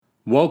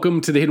Welcome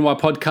to the Hidden Why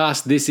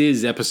podcast. This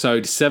is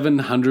episode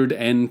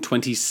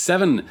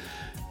 727.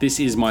 This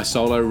is my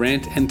solo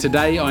rant, and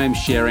today I am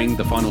sharing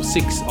the final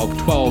 6 of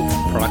 12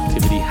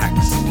 productivity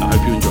hacks. I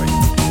hope you enjoy.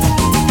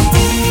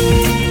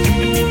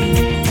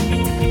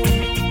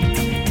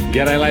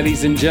 G'day,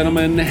 ladies and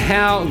gentlemen.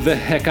 How the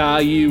heck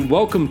are you?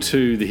 Welcome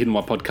to the Hidden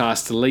Why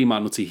podcast. Lee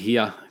Martinuzzi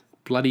here.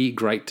 Bloody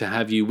great to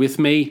have you with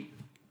me.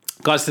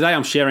 Guys, today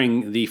I'm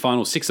sharing the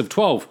final 6 of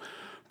 12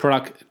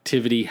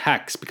 productivity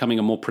hacks, becoming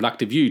a more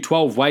productive you,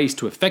 12 ways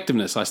to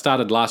effectiveness. I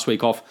started last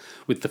week off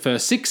with the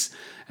first 6,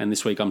 and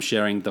this week I'm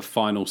sharing the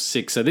final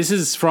 6. So this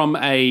is from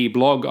a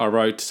blog I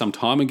wrote some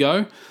time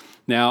ago.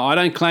 Now, I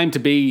don't claim to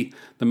be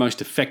the most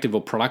effective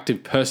or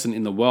productive person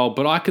in the world,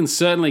 but I can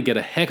certainly get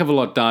a heck of a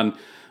lot done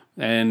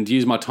and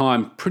use my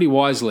time pretty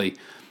wisely,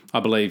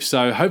 I believe.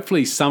 So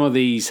hopefully some of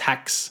these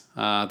hacks,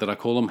 that I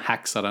call them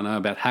hacks, I don't know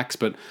about hacks,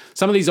 but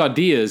some of these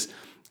ideas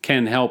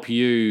can help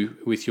you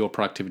with your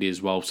productivity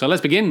as well. So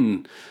let's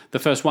begin. The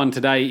first one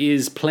today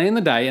is plan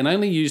the day and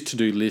only use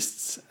to-do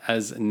lists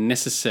as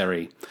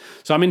necessary.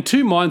 So I'm in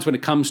two minds when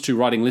it comes to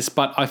writing lists,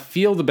 but I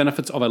feel the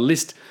benefits of a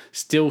list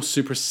still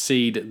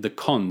supersede the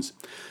cons.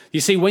 You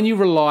see, when you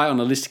rely on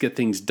a list to get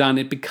things done,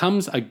 it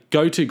becomes a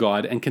go-to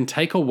guide and can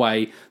take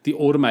away the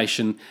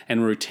automation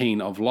and routine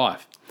of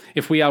life.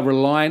 If we are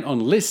reliant on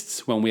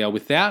lists when we are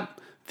without,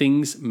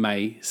 things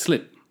may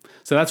slip.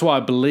 So that's why I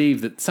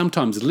believe that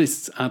sometimes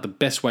lists aren't the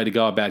best way to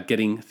go about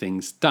getting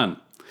things done.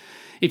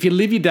 If you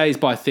live your days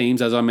by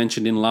themes, as I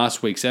mentioned in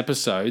last week's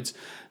episodes,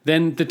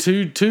 then the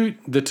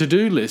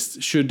to-do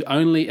list should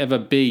only ever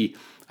be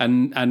a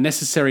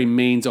necessary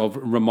means of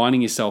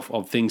reminding yourself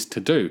of things to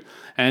do.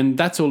 And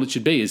that's all it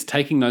should be, is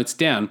taking notes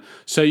down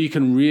so you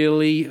can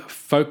really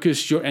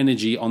focus your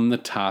energy on the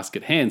task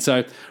at hand.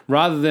 So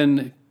rather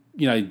than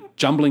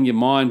jumbling your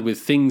mind with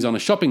things on a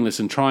shopping list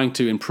and trying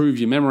to improve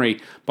your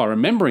memory by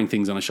remembering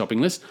things on a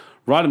shopping list,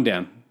 write them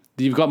down.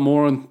 You've got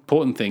more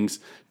important things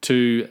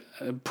to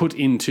put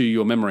into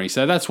your memory.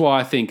 So that's why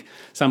I think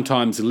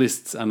sometimes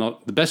lists are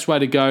not the best way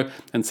to go,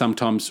 and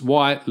sometimes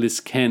why lists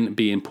can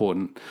be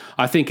important.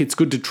 I think it's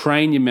good to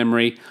train your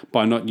memory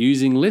by not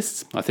using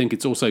lists. I think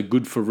it's also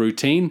good for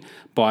routine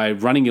by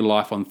running your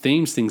life on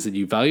themes, things that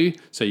you value,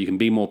 so you can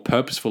be more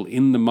purposeful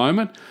in the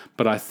moment.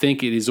 But I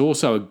think it is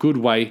also a good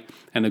way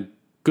and a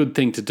good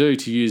thing to do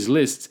to use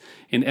lists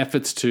in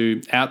efforts to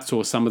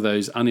outsource some of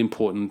those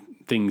unimportant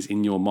things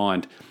in your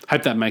mind.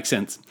 Hope that makes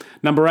sense.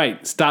 Number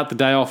 8, start the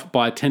day off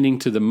by attending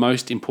to the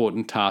most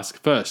important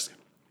task first.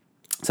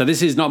 So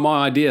this is not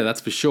my idea,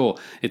 that's for sure.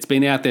 It's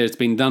been out there, it's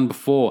been done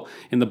before.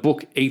 In the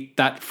book Eat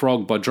That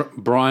Frog by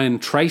Brian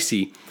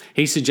Tracy,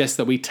 he suggests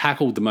that we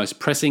tackle the most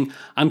pressing,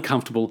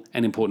 uncomfortable,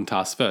 and important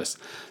tasks first.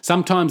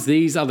 Sometimes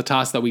these are the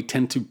tasks that we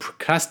tend to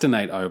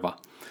procrastinate over,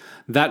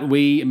 that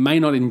we may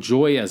not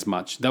enjoy as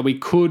much, that we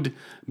could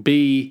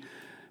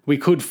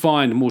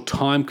find more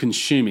time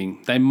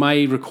consuming. They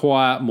may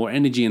require more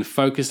energy and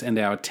focus and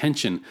our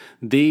attention.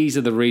 These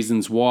are the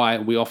reasons why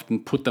we often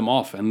put them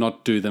off and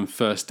not do them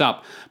first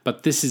up.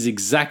 But this is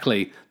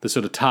exactly the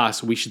sort of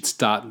task we should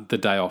start the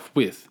day off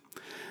with.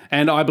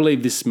 And I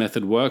believe this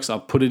method works.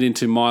 I've put it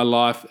into my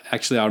life.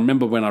 Actually, I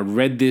remember when I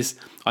read this,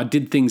 I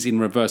did things in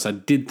reverse. I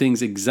did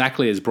things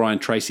exactly as Brian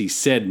Tracy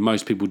said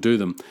most people do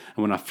them.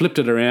 And when I flipped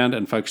it around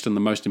and focused on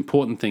the most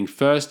important thing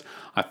first,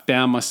 I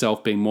found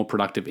myself being more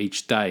productive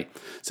each day.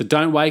 So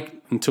don't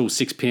wait until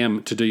 6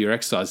 p.m. to do your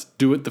exercise.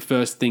 Do it the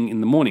first thing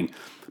in the morning.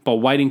 By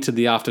waiting to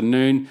the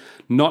afternoon,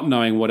 not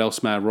knowing what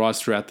else may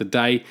arise throughout the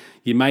day,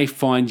 you may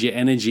find your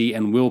energy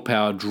and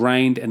willpower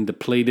drained and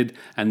depleted,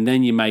 and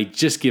then you may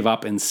just give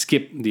up and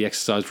skip the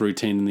exercise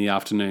routine in the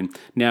afternoon.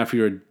 Now, if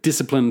you're a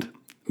disciplined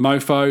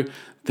mofo,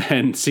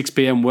 then 6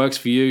 p.m. works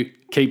for you,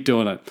 keep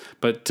doing it.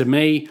 But to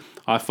me,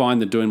 I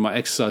find that doing my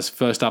exercise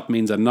first up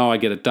means I know I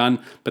get it done,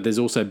 but there's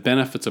also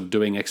benefits of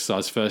doing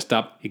exercise first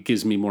up. It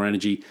gives me more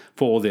energy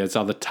for all those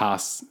other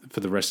tasks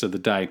for the rest of the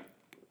day.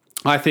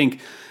 I think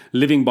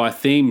living by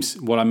themes,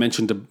 what I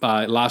mentioned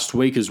last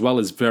week as well,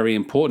 is very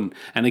important.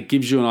 And it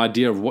gives you an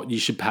idea of what you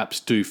should perhaps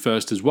do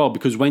first as well.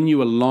 Because when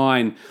you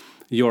align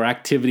your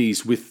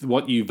activities with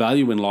what you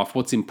value in life,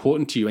 what's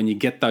important to you, and you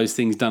get those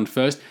things done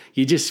first,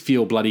 you just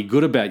feel bloody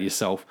good about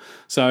yourself.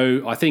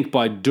 So I think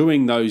by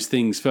doing those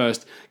things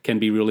first can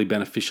be really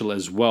beneficial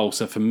as well.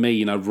 So for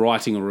me,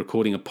 writing or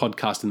recording a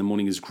podcast in the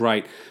morning is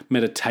great.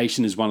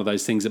 Meditation is one of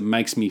those things that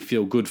makes me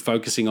feel good.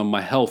 Focusing on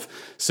my health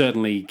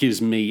certainly gives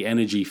me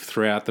energy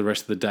throughout the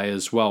rest of the day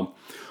as well.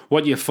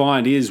 What you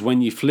find is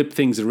when you flip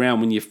things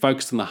around, when you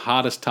focus on the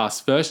hardest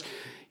tasks first,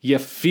 you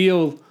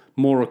feel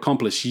more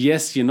accomplished.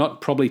 Yes, you're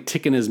not probably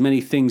ticking as many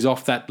things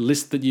off that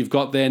list that you've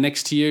got there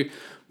next to you,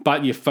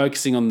 but you're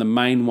focusing on the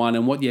main one.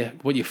 And what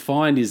you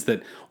find is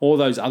that all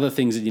those other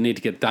things that you need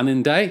to get done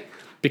in a day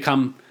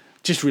become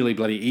just really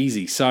bloody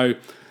easy. So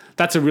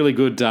that's a really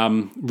good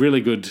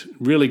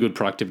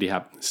productivity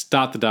hack.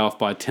 Start the day off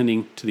by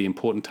attending to the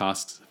important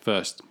tasks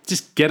first.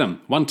 Just get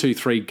them. 1, 2,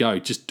 3, go.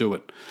 Just do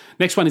it.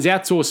 Next one is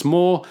outsource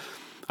more.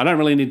 I don't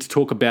really need to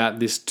talk about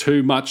this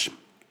too much.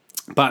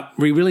 But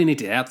we really need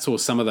to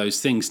outsource some of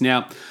those things.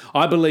 Now,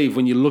 I believe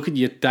when you look at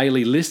your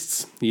daily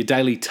lists, your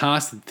daily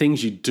tasks, the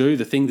things you do,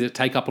 the things that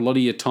take up a lot of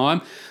your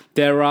time,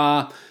 there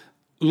are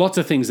lots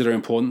of things that are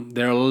important.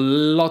 There are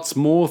lots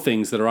more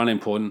things that are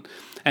unimportant.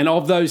 And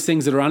of those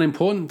things that are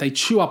unimportant, they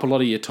chew up a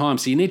lot of your time.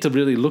 So you need to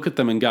really look at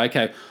them and go,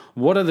 okay,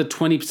 what are the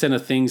 20%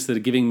 of things that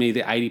are giving me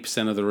the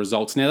 80% of the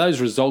results? Now,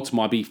 those results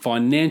might be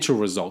financial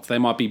results. They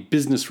might be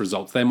business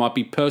results. They might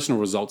be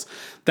personal results.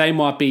 They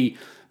might be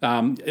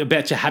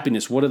about your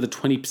happiness. What are the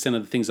 20%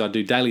 of the things I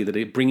do daily that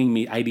are bringing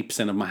me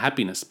 80% of my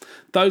happiness?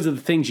 Those are the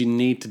things you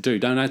need to do.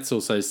 Don't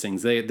outsource those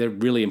things. They're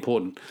really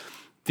important.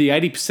 The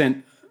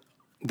 80%,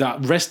 the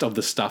rest of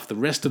the stuff, the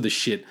rest of the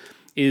shit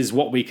is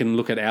what we can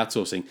look at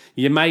outsourcing.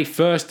 You may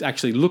first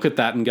actually look at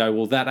that and go,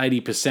 well, that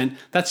 80%,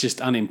 that's just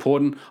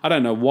unimportant. I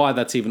don't know why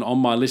that's even on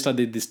my list. I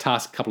did this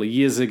task a couple of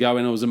years ago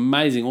and it was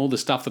amazing, all the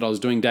stuff that I was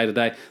doing day to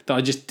day that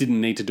I just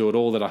didn't need to do at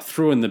all, that I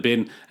threw in the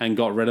bin and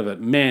got rid of it.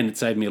 Man, it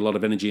saved me a lot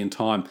of energy and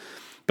time.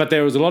 But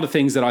there was a lot of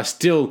things that I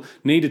still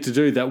needed to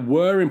do that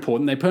were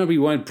important. They probably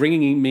weren't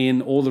bringing me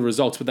in all the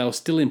results, but they were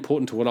still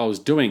important to what I was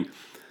doing.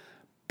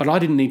 But I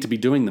didn't need to be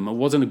doing them. It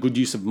wasn't a good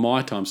use of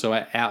my time, so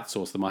I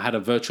outsourced them. I had a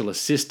virtual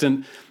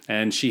assistant,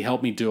 and she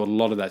helped me do a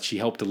lot of that. She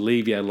helped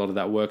alleviate a lot of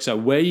that work. So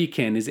where you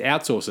can is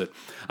outsource it.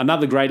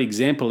 Another great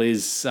example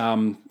is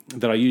that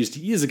I used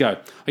years ago.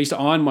 I used to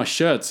iron my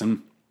shirts,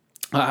 and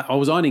I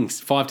was ironing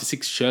 5 to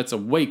 6 shirts a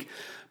week.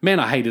 Man,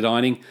 I hated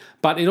ironing,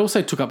 but it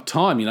also took up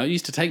time. It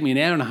used to take me an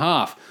hour and a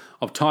half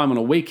of time on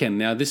a weekend.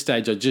 Now, at this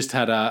stage, I just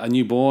had a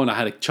newborn, I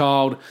had a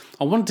child.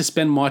 I wanted to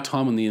spend my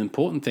time on the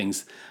important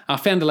things. I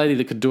found a lady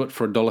that could do it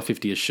for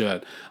 $1.50 a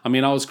shirt. I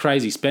mean, I was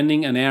crazy.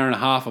 Spending an hour and a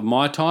half of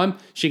my time,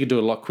 she could do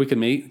it a lot quicker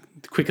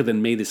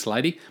than me, this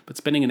lady, but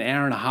spending an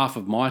hour and a half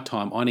of my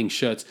time ironing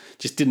shirts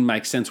just didn't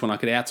make sense when I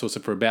could outsource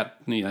it for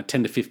about 10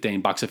 to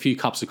 $15, a few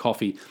cups of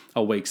coffee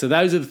a week. So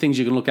those are the things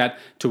you can look at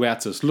to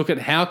outsource. Look at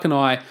how can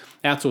I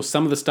outsource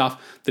some of the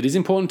stuff that is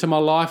important to my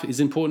life,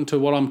 is important to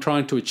what I'm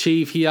trying to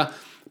achieve here,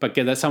 but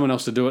get that someone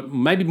else to do it,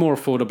 maybe more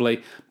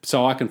affordably,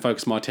 so I can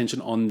focus my attention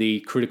on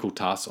the critical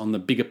tasks, on the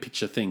bigger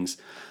picture things.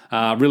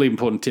 Really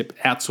important tip,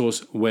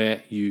 outsource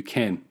where you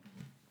can.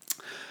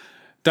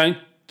 Don't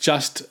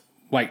just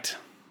wait,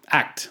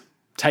 act,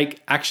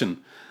 take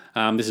action.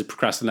 This is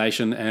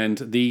procrastination, and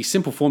the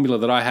simple formula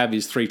that I have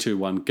is 3, 2,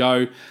 1,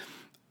 go.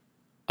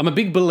 I'm a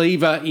big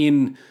believer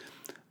in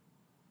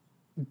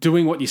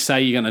doing what you say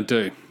you're going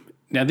to do.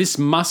 Now, this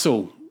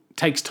muscle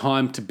takes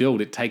time to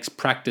build. It takes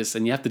practice,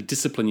 and you have to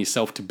discipline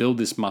yourself to build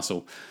this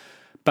muscle.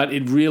 But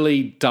it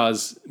really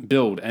does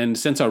build. And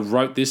since I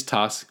wrote this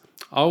task,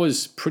 I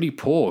was pretty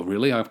poor,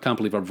 really. I can't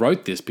believe I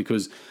wrote this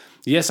because,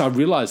 yes, I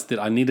realized that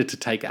I needed to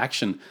take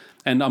action.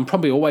 And I'm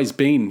probably always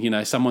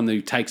been, someone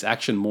who takes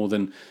action more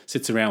than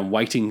sits around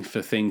waiting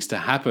for things to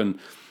happen.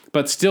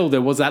 But still,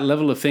 there was that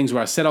level of things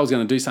where I said I was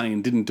going to do something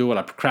and didn't do it.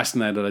 I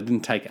procrastinated. I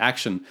didn't take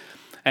action.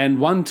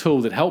 And one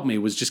tool that helped me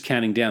was just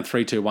counting down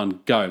 3, 2, 1,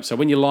 go. So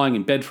when you're lying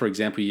in bed, for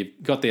example, you've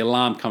got the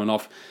alarm coming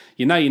off,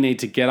 you need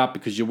to get up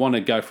because you want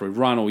to go for a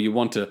run or you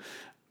want to,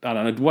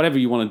 whatever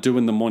you want to do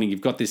in the morning. You've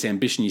got this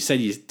ambition. You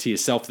say to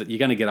yourself that you're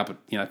going to get up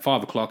at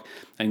 5 o'clock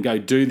and go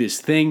do this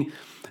thing.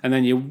 And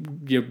then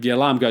your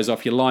alarm goes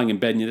off, you're lying in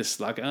bed and you're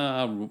just like,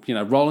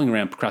 rolling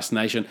around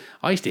procrastination.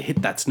 I used to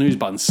hit that snooze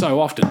button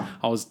so often.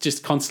 I was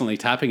just constantly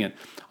tapping it.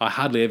 I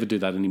hardly ever do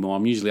that anymore.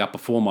 I'm usually up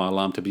before my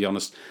alarm, to be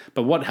honest.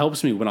 But what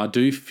helps me when I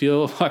do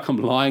feel like I'm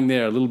lying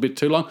there a little bit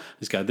too long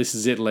is go, this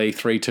is it, Lee,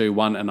 3, 2,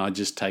 1, and I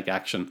just take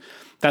action.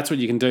 That's what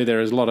you can do.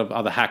 There is a lot of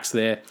other hacks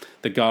there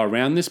that go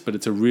around this, but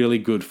it's a really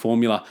good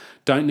formula.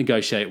 Don't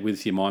negotiate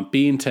with your mind.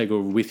 Be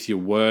integral with your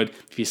word.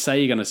 If you say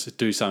you're going to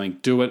do something,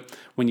 do it.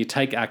 When you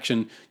take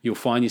action, you'll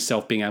find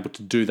yourself being able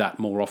to do that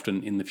more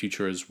often in the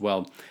future as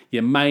well.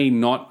 You may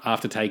not,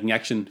 after taking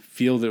action,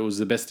 feel that it was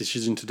the best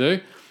decision to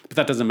do, but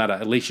that doesn't matter.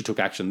 At least you took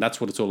action.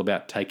 That's what it's all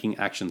about, taking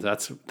action.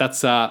 That's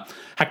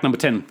hack number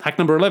 10. Hack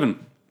number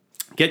 11,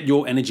 get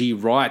your energy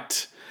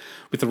right.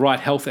 With the right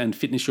health and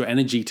fitness, your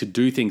energy to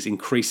do things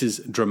increases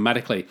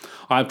dramatically.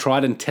 I've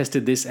tried and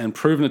tested this and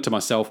proven it to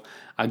myself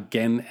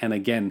again and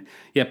again.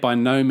 Yet by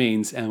no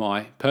means am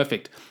I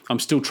perfect. I'm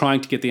still trying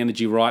to get the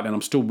energy right, and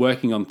I'm still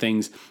working on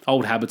things,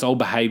 old habits, old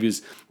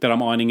behaviors that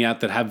I'm ironing out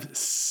that have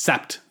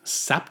sapped.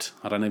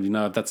 I don't even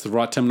know if that's the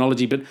right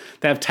terminology, but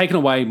they have taken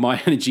away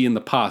my energy in the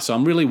past. So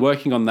I'm really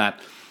working on that.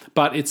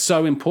 But it's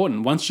so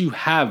important. Once you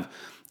have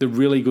the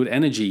really good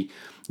energy,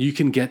 you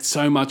can get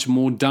so much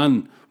more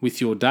done with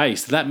your day.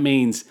 So that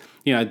means,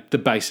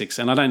 the basics,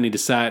 and I don't need to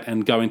say it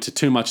and go into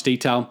too much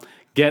detail.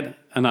 Get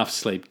enough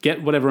sleep.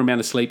 Get whatever amount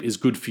of sleep is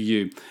good for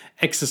you.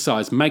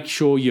 Exercise. Make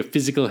sure your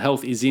physical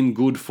health is in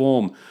good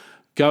form.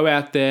 Go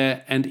out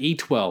there and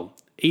eat well.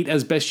 Eat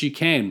as best you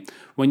can.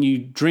 When you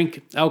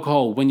drink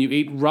alcohol, when you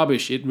eat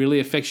rubbish, it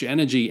really affects your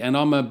energy. And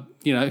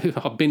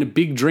I've been a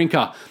big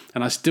drinker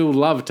and I still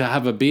love to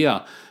have a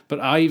beer. But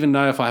I even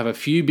know if I have a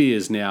few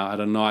beers now at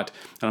a night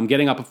and I'm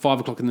getting up at 5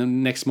 o'clock in the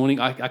next morning,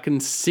 I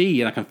can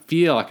see and I can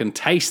feel, I can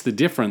taste the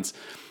difference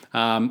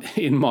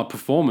in my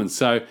performance.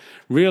 So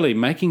really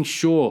making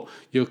sure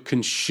you're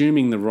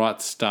consuming the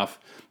right stuff,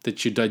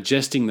 that you're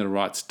digesting the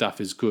right stuff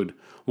is good.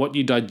 What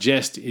you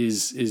digest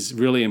is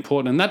really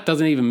important. And that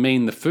doesn't even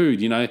mean the food.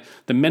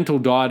 The mental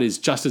diet is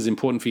just as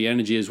important for your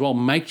energy as well.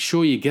 Make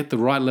sure you get the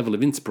right level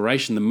of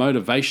inspiration, the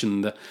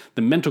motivation, the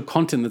mental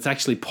content that's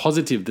actually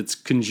positive, that's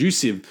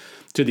conducive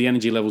to the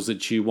energy levels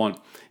that you want.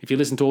 If you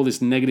listen to all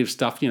this negative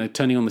stuff,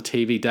 turning on the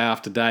TV day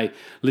after day,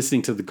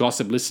 listening to the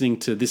gossip, listening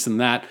to this and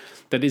that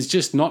is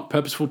just not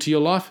purposeful to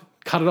your life,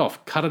 cut it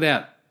off, cut it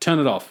out, turn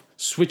it off,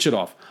 switch it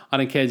off. I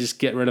don't care, just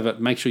get rid of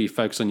it. Make sure you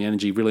focus on your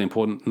energy, really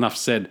important. Enough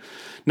said.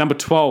 Number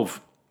 12,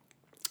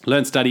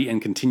 learn, study,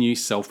 and continue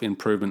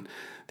self-improvement.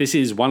 This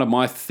is one of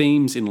my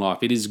themes in life.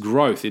 It is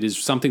growth. It is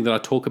something that I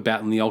talk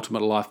about in the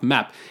Ultimate Life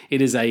Map.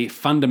 It is a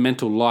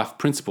fundamental life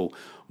principle.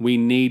 We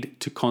need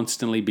to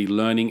constantly be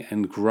learning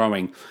and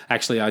growing.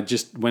 Actually, I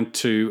just went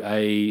to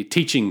a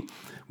teaching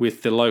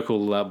with the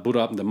local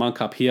Buddha, the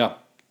monk up here,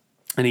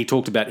 and he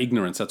talked about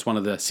ignorance. That's one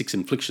of the 6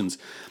 inflictions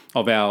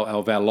of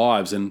our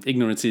lives. And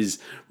ignorance is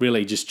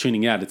really just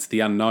tuning out. It's the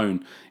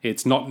unknown.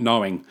 It's not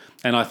knowing.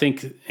 And I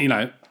think,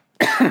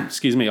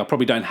 excuse me, I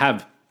probably don't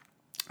have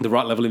the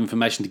right level of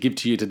information to give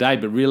to you today,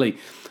 but really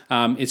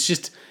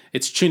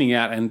it's tuning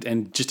out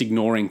and just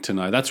ignoring to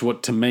know. That's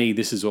what, to me,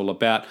 this is all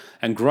about.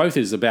 And growth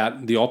is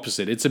about the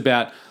opposite. It's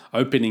about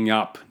opening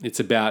up.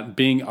 It's about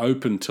being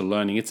open to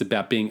learning. It's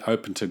about being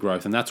open to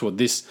growth. And that's what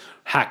this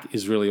hack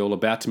is really all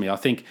about to me. I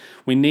think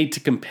we need to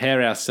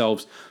compare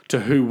ourselves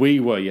to who we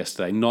were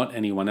yesterday, not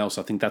anyone else.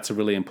 I think that's a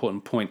really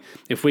important point.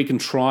 If we can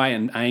try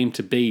and aim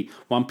to be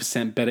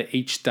 1% better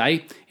each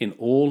day in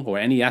all or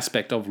any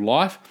aspect of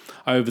life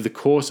over the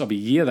course of a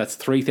year, that's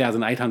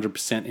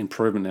 3,800%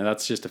 improvement. Now,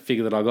 that's just a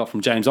figure that I got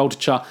from James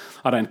Altucher.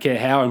 I don't care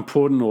how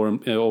important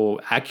or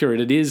accurate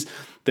it is.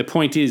 The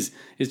point is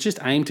just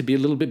aim to be a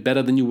little bit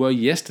better than you were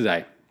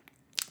yesterday.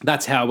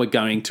 That's how we're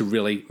going to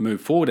really move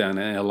forward in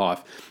our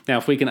life. Now,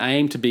 if we can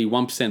aim to be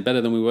 1%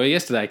 better than we were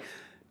yesterday,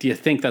 do you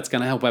think that's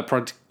going to help our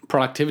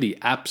productivity?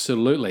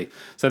 Absolutely.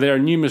 So there are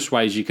numerous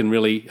ways you can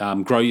really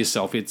grow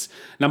yourself. It's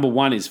number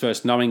 1 is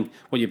first knowing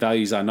what your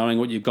values are, knowing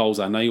what your goals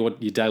are, knowing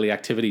what your daily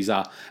activities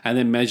are, and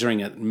then measuring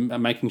it,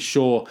 making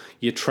sure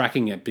you're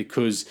tracking it,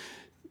 because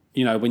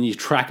when you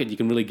track it, you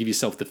can really give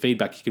yourself the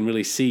feedback. You can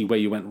really see where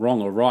you went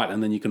wrong or right,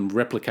 and then you can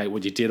replicate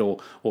what you did or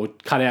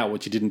cut out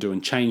what you didn't do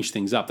and change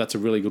things up. That's a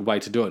really good way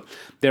to do it.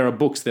 There are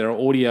books, there are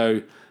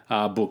audio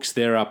books,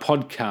 there are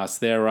podcasts,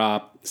 there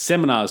are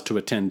seminars to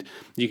attend.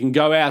 You can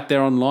go out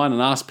there online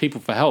and ask people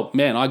for help.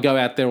 Man, I go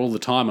out there all the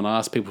time and I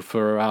ask people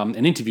for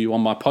an interview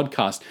on my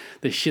podcast.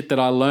 The shit that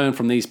I learn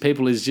from these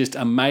people is just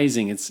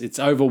amazing. It's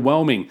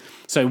overwhelming.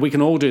 So we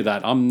can all do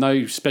that. I'm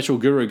no special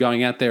guru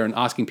going out there and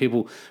asking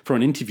people for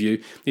an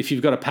interview. If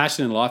you've got a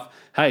passion in life,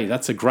 hey,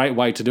 that's a great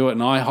way to do it,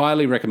 and I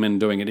highly recommend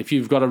doing it. If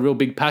you've got a real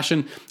big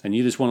passion and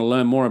you just want to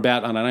learn more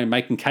about,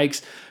 making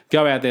cakes,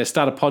 go out there,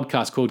 start a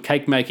podcast called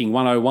Cake Making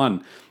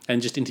 101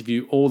 and just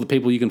interview all the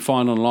people you can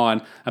find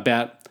online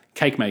about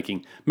cake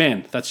making.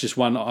 Man, that's just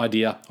one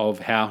idea of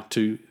how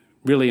to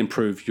really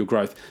improve your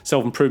growth.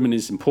 Self-improvement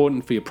is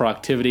important for your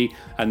productivity,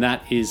 and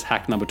that is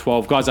hack number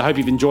 12. Guys, I hope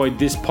you've enjoyed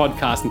this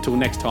podcast. Until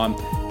next time,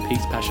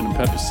 peace, passion, and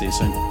purpose. See you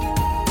soon.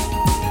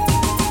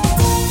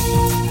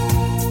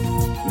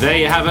 There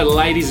you have it,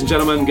 ladies and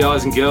gentlemen,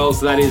 guys and girls.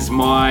 That is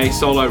my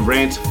solo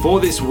rant for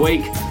this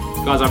week.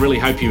 Guys, I really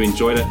hope you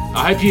enjoyed it.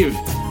 I hope you've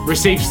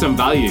received some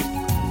value.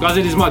 Guys,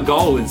 it is my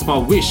goal, it's my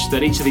wish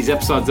that each of these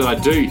episodes that I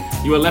do,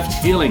 you are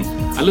left feeling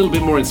a little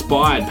bit more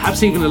inspired,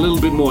 perhaps even a little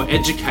bit more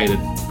educated.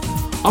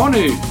 I want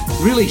to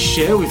really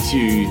share with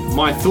you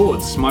my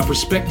thoughts, my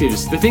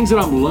perspectives, the things that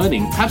I'm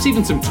learning, perhaps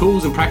even some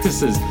tools and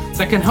practices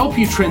that can help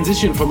you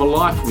transition from a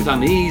life with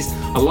unease,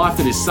 a life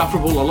that is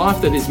sufferable, a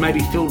life that is maybe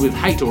filled with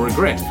hate or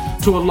regret,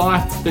 to a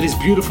life that is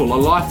beautiful, a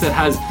life that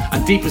has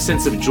a deeper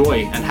sense of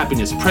joy and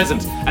happiness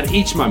present at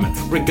each moment,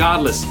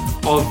 regardless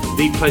of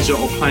the pleasure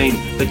or pain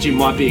that you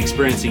might be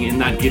experiencing in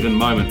that given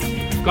moment.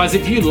 Guys,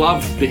 if you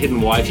love The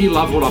Hidden Why, if you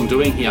love what I'm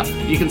doing here,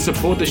 you can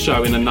support the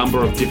show in a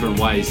number of different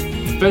ways.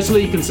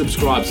 Firstly, you can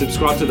subscribe to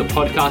the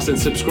podcast and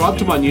subscribe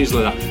to my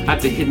newsletter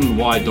at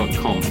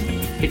thehiddenwhy.com.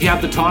 If you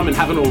have the time and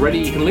haven't already,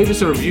 you can leave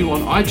us a review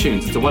on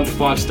iTunes. It's a 1 to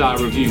 5 star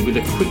review with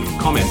a quick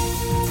comment.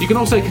 You can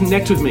also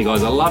connect with me,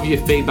 guys. I love your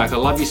feedback. I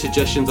love your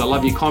suggestions. I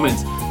love your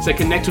comments. So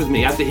connect with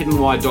me at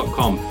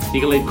thehiddenwhy.com. You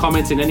can leave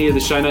comments in any of the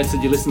show notes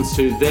that you listen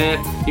to there.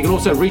 You can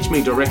also reach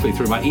me directly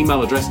through my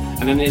email address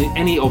and in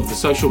any of the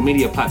social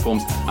media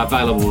platforms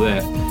available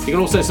there. You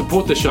can also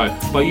support the show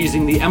by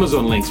using the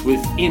Amazon links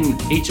within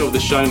each of the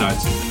show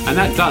notes. And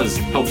that does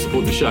help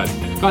support the show.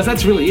 Guys,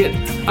 that's really it.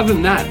 Other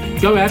than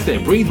that, go out there,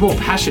 breathe more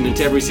passion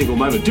into every single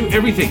moment. Do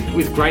everything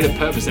with greater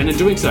purpose. And in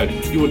doing so,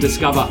 you will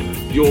discover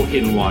your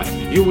hidden why.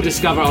 You will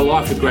discover a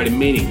life with greater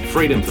meaning,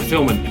 freedom,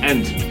 fulfillment,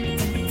 and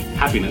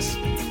happiness.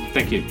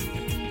 Thank you.